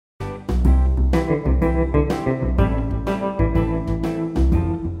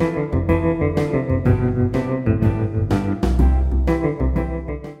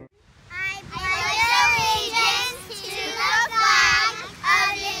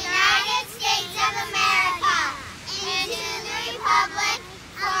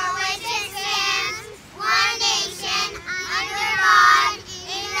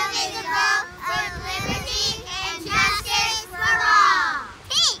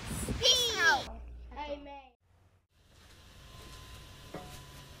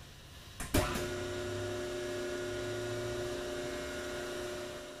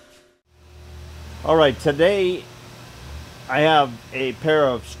All right, today I have a pair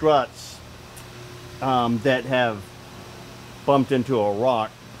of struts that have bumped into a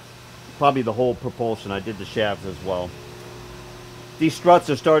rock. Probably the whole propulsion. I did the shafts as well. These struts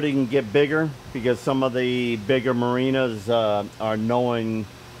are starting to get bigger because some of the bigger marinas are knowing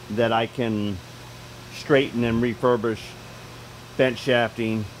that I can straighten and refurbish bench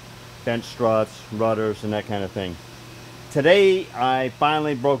shafting, bench struts, rudders, and that kind of thing. Today I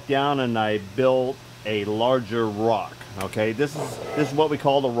finally broke down and I built a larger rock. Okay, this is what we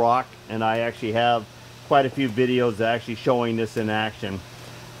call the rock, and I actually have quite a few videos actually showing this in action.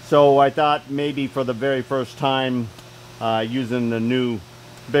 So I thought maybe for the very first time using the new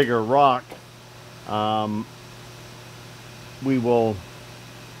bigger rock, we will,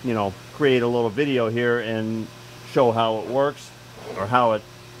 you know, create a little video here and show how it works, or how it's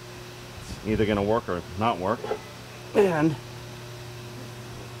either going to work or not work. And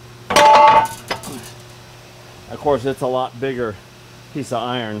of course it's a lot bigger piece of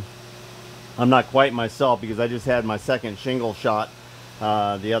iron. I'm not quite myself because I just had my second shingle shot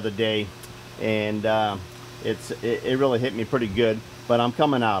the other day, and it really hit me pretty good, but I'm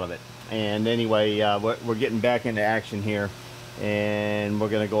coming out of it. And anyway, we're getting back into action here, and we're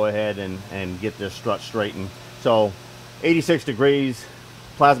gonna go ahead and get this strut straightened. So 86 degrees,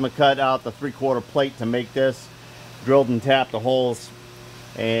 plasma cut out the 3/4 plate to make this, drilled and tapped the holes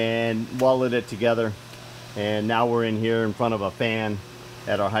and welded it together. And now we're in here in front of a fan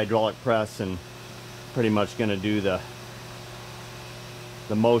at our hydraulic press and pretty much going to do the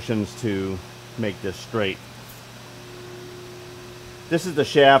motions to make this straight. This is the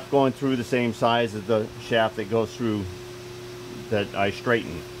shaft going through, the same size as the shaft that goes through that I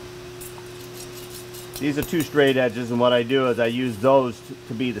straighten. These are two straight edges, and what I do is I use those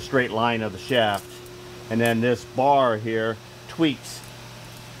to be the straight line of the shaft. And then this bar here tweaks,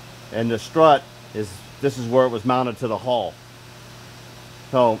 and the strut this is where it was mounted to the hull.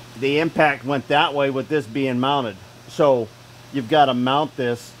 So the impact went that way with this being mounted. So you've got to mount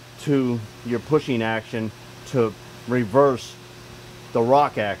this to your pushing action to reverse the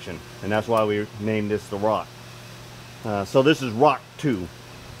rock action, and that's why we named this the rock. So this is rock 2.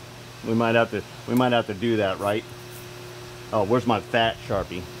 We might have to do that, right? Oh, where's my fat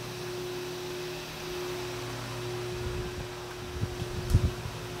Sharpie?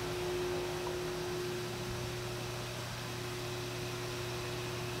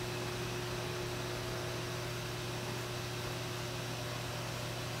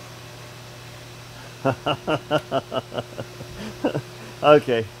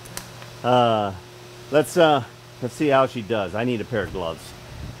 Okay, let's see how she does. I need a pair of gloves.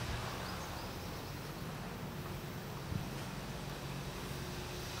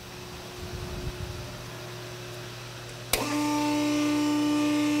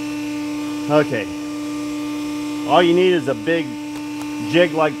 Okay, all you need is a big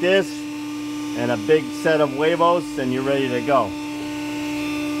jig like this and a big set of huevos, and you're ready to go.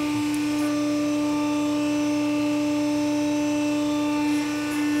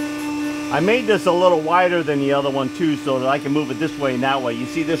 I made this a little wider than the other one too, so that I can move it this way and that way. You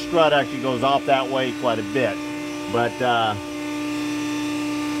see this strut actually goes off that way quite a bit, but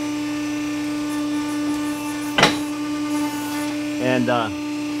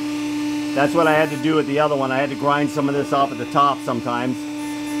that's what I had to do with the other one. I had to grind some of this off at the top sometimes.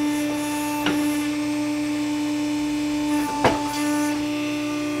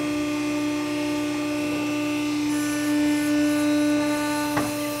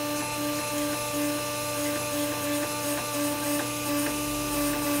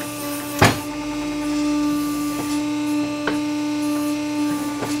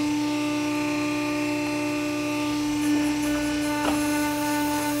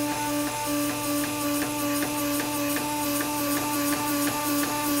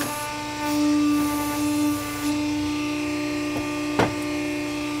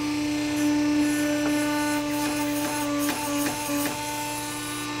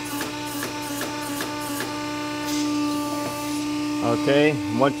 Okay,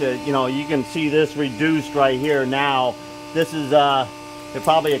 once you know, you can see this reduced right here now. This is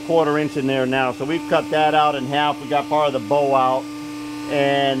probably a 1/4 inch in there now, so we've cut that out in half. We got part of the bow out,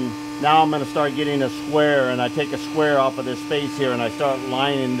 and now I'm going to start getting a square, and I take a square off of this face here and I start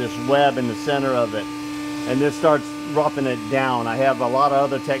lining this web in the center of it, and this starts roughing it down. I have a lot of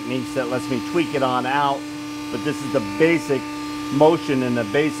other techniques that lets me tweak it on out, but this is the basic motion and the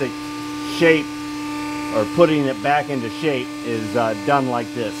basic shape, or putting it back into shape, is done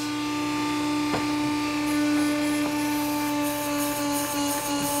like this.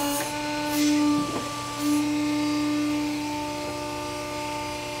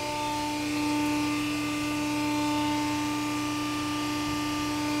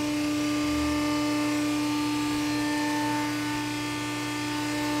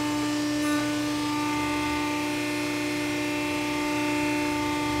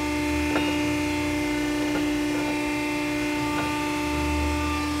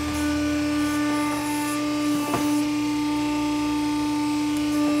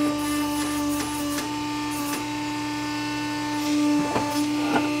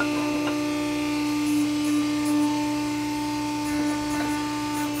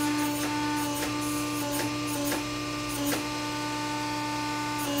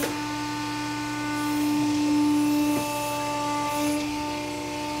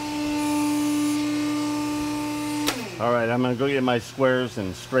 right, I'm gonna go get my squares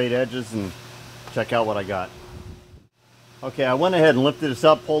and straight edges and check out what I got. Okay, I went ahead and lifted this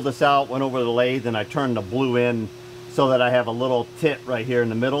up, pulled this out, went over the lathe, and I turned the blue in so that I have a little tit right here in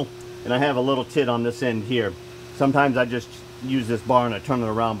the middle, and I have a little tit on this end here. Sometimes I just use this bar and I turn it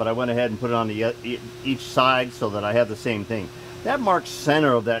around, but I went ahead and put it on the each side so that I have the same thing. That marks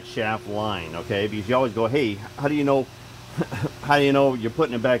center of that shaft line, okay? Because you always go, hey, how do you know how do you know you're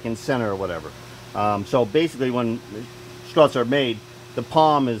putting it back in center or whatever? So basically, when struts are made, the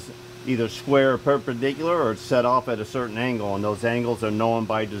palm is either square or perpendicular, or it's set off at a certain angle, and those angles are known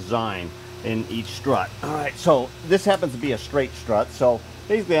by design in each strut. All right, so this happens to be a straight strut. So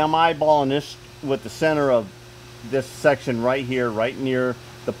basically, I'm eyeballing this with the center of this section right here, right near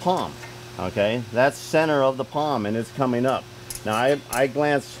the palm. Okay, that's center of the palm, and it's coming up. Now I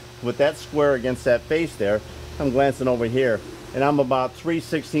glance with that square against that face there. I'm glancing over here, and I'm about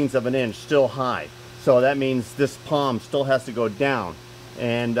 3/16 of an inch still high. So that means this palm still has to go down,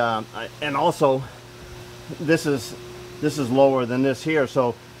 and also this is lower than this here,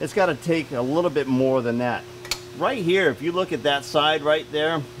 so it's got to take a little bit more than that. Right here, if you look at that side right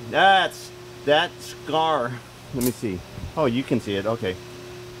there, that's that scar. Let me see. Oh, you can see it. Okay.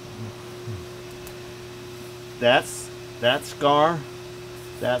 That's that scar,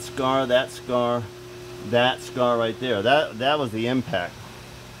 that scar, that scar, that scar right there. That was the impact.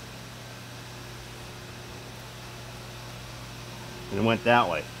 And it went that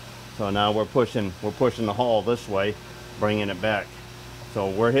way. So now we're pushing the hull this way, bringing it back. So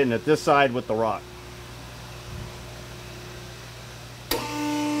we're hitting it this side with the rock.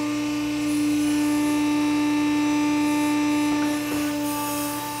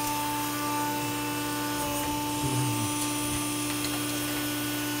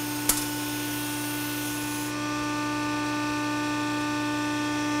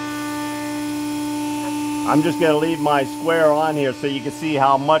 I'm just going to leave my square on here so you can see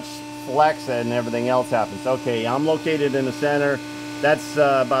how much flex and everything else happens. Okay, I'm located in the center. That's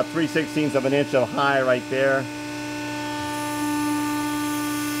about 3/16 of an inch of high right there.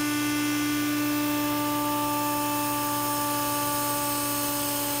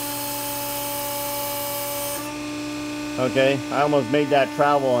 Okay, I almost made that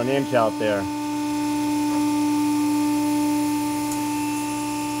travel an inch out there.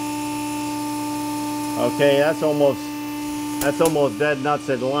 Okay, that's almost dead nuts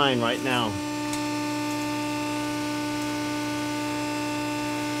in line right now.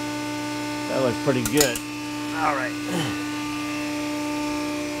 That looks pretty good. All right.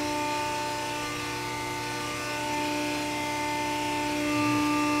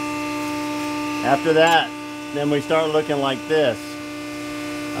 After that, then we start looking like this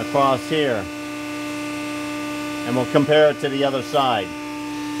across here, and we'll compare it to the other side.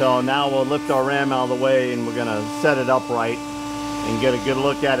 So now we'll lift our ram out of the way, and we're gonna set it upright and get a good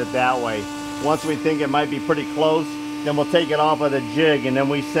look at it that way. Once we think it might be pretty close, then we'll take it off of the jig, and then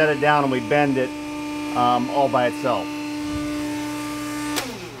we set it down and we bend it all by itself,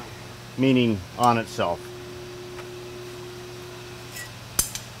 meaning on itself.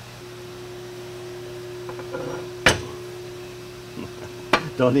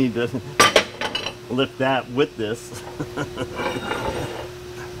 Don't need to lift that with this.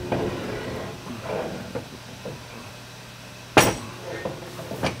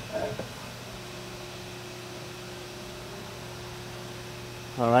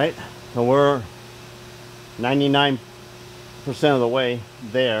 All right, so we're 99% of the way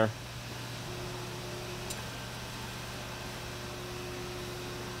there.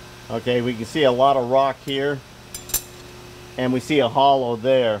 Okay, we can see a lot of rock here, and we see a hollow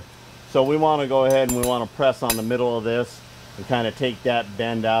there. So we want to go ahead and we want to press on the middle of this and kind of take that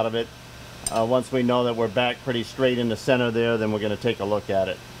bend out of it. Once we know that we're back pretty straight in the center there, then we're going to take a look at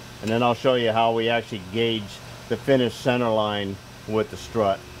it. And then I'll show you how we actually gauge the finished center line with the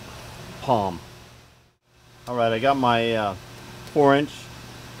strut palm. All right, I got my 4-inch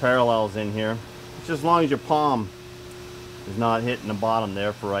parallels in here. Just as long as your palm is not hitting the bottom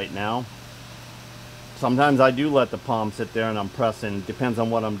there for right now. Sometimes I do let the palm sit there and I'm pressing, depends on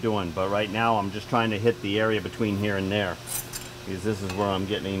what I'm doing, but right now I'm just trying to hit the area between here and there, because this is where I'm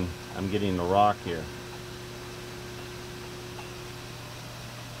getting the rock here.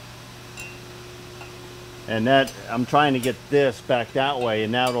 And that, I'm trying to get this back that way,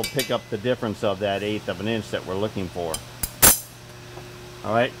 and now it'll pick up the difference of that 1/8 of an inch that we're looking for.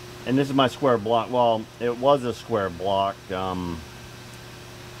 All right, and this is my square block. Well, it was a square block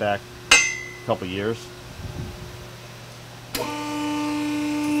back a couple years.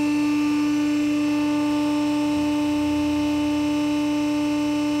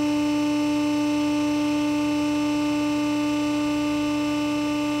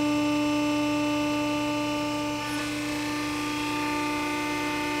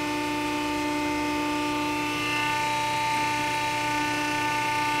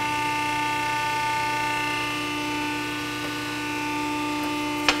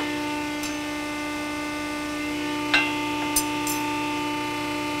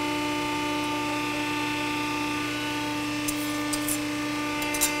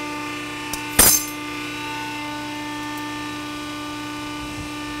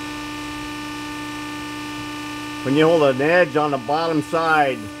 When you hold an edge on the bottom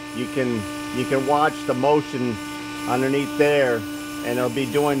side, you can watch the motion underneath there, and it'll be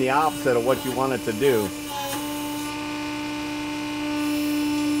doing the opposite of what you want it to do.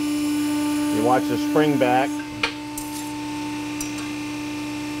 You watch the spring back.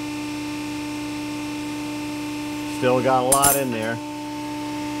 Still got a lot in there.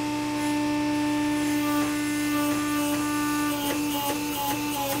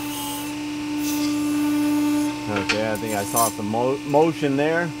 Okay, I think I saw some motion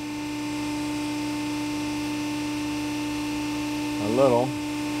there. A little.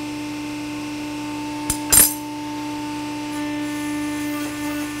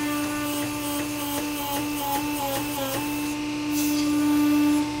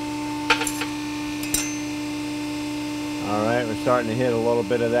 All right, we're starting to hit a little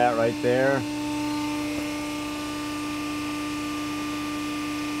bit of that right there.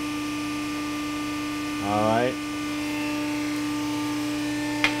 All right.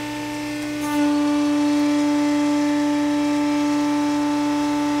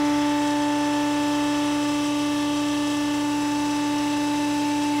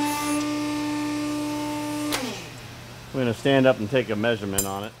 I'm going to stand up and take a measurement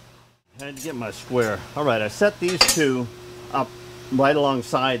on it. I had to get my square. All right, I set these two up right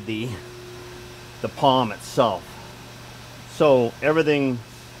alongside the palm itself. So everything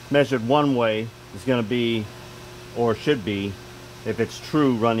measured one way is going to be, or should be, if it's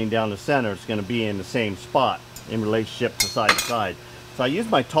true running down the center, it's going to be in the same spot in relationship to side to side. So I use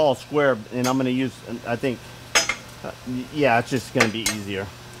my tall square, and I'm going to use, I think, yeah, it's just going to be easier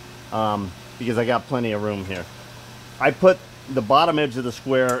because I got plenty of room here. I put the bottom edge of the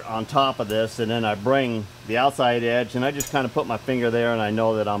square on top of this, and then I bring the outside edge, and I just kind of put my finger there, and I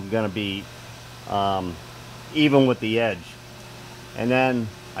know that I'm going to be even with the edge. And then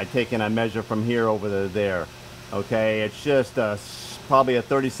I take and I measure from here over to there. Okay, it's just probably a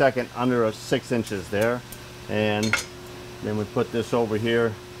 32nd under a 6 inches there. And then we put this over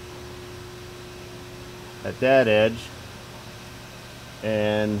here at that edge,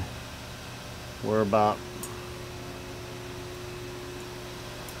 and we're about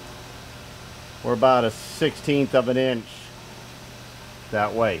a 1/16 of an inch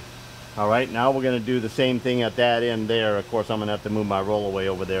that way. All right, now we're going to do the same thing at that end there. Of course, I'm going to have to move my rollaway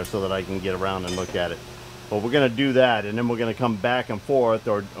over there so that I can get around and look at it. But we're going to do that, and then we're going to come back and forth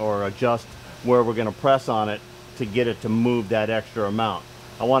or adjust where we're going to press on it to get it to move that extra amount.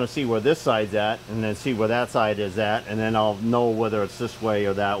 I want to see where this side's at, and then see where that side is at, and then I'll know whether it's this way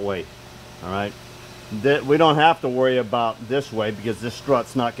or that way. All right. We don't have to worry about this way because this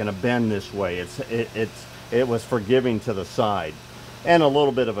strut's not going to bend this way. It was forgiving to the side and a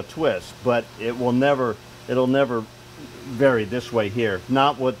little bit of a twist, but it'll never vary this way here.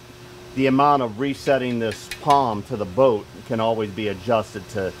 Not with the amount of resetting this palm to the boat can always be adjusted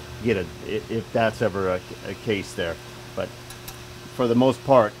to get it if that's ever a case there. But for the most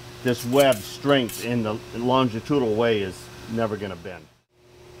part, this web strength in the longitudinal way is never going to bend.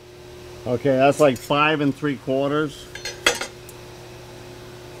 Okay, that's like 5 3/4.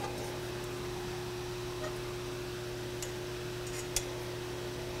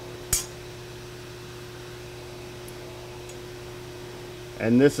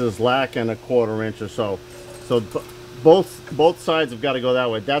 And this is lacking a 1/4 inch or so. So both sides have got to go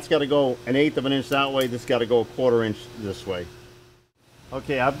that way. That's got to go 1/8 of an inch that way. This got to go 1/4 inch this way.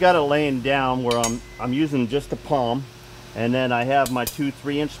 Okay, I've got it laying down where I'm using just the palm. And then I have my 2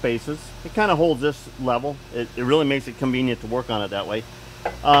 3-inch spaces. It kind of holds this level. It really makes it convenient to work on it that way.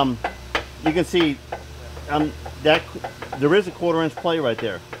 You can see that there is a 1/4 inch play right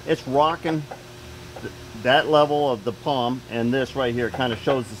there. It's rocking that level of the palm, and this right here kind of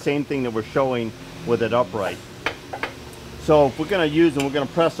shows the same thing that we're showing with it upright. So if we're going to use and we're going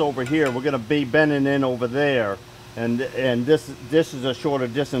to press over here, we're going to be bending in over there, and this is a shorter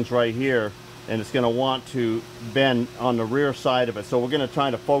distance right here. And it's going to want to bend on the rear side of it. So we're going to try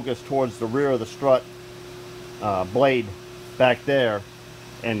to focus towards the rear of the strut blade back there,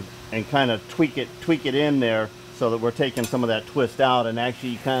 and kind of tweak it in there so that we're taking some of that twist out. And actually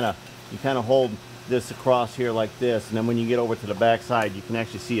you kind of hold this across here like this, and then when you get over to the back side you can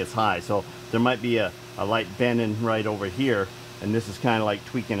actually see it's high. So there might be a light bending right over here, and this is kind of like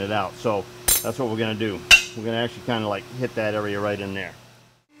tweaking it out. So that's what we're going to do. We're going to actually kind of like hit that area right in there.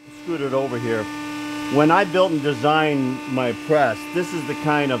 Scoot it over here. When I built and designed my press, this is the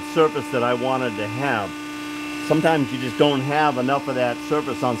kind of surface that I wanted to have. Sometimes you just don't have enough of that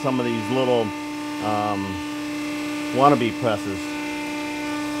surface on some of these little wannabe presses.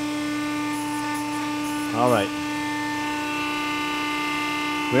 All right.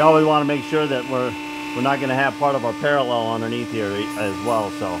 We always want to make sure that we're we're not going to have part of our parallel underneath here as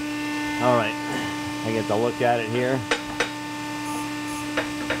well. So, all right, I get to look at it here.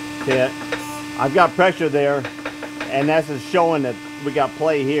 See it? I've got pressure there, and that's just showing that we got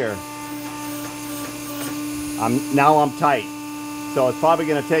play here. Now I'm tight, so it's probably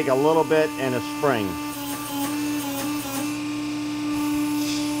going to take a little bit and a spring.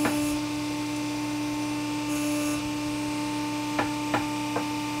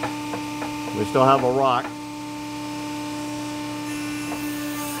 We still have a rock.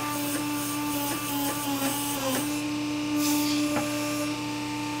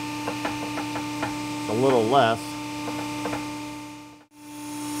 It's a little less.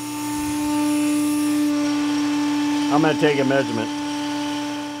 I'm going to take a measurement.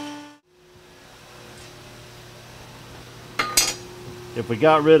 If we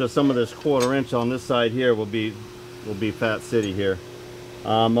got rid of some of this 1/4 inch on this side here, we'll be Fat City here.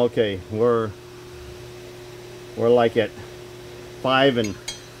 Okay, we're like at 5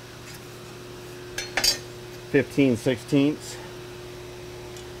 15/16.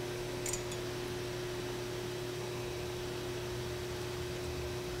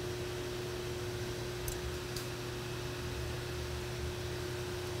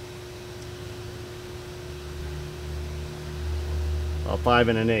 Well, 5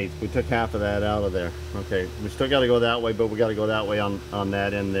 1/8. We took half of that out of there. Okay, we still got to go that way, but we got to go that way on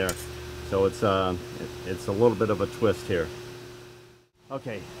that end there. So it's a little bit of a twist here.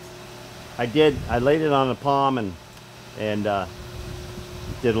 Okay, I laid it on the palm and did a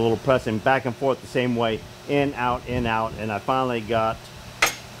little pressing back and forth the same way, in, out, and I finally got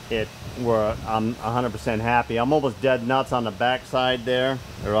it where I'm 100% happy. I'm almost dead nuts on the back side there,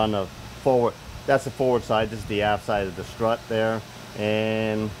 or on the forward. That's the forward side. This is the aft side of the strut there.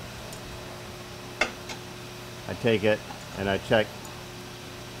 And I take it and I check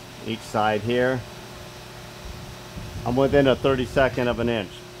each side here. I'm within a 32nd of an inch.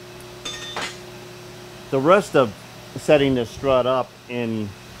 The rest of setting this strut up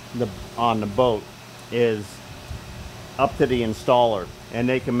on the boat is up to the installer, and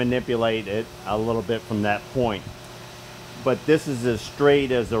they can manipulate it a little bit from that point. But this is as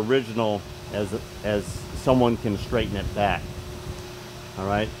straight as original as someone can straighten it back. All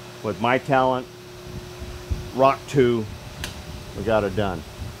right, with my talent, Rock 2, we got her done.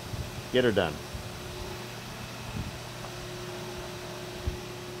 Get her done.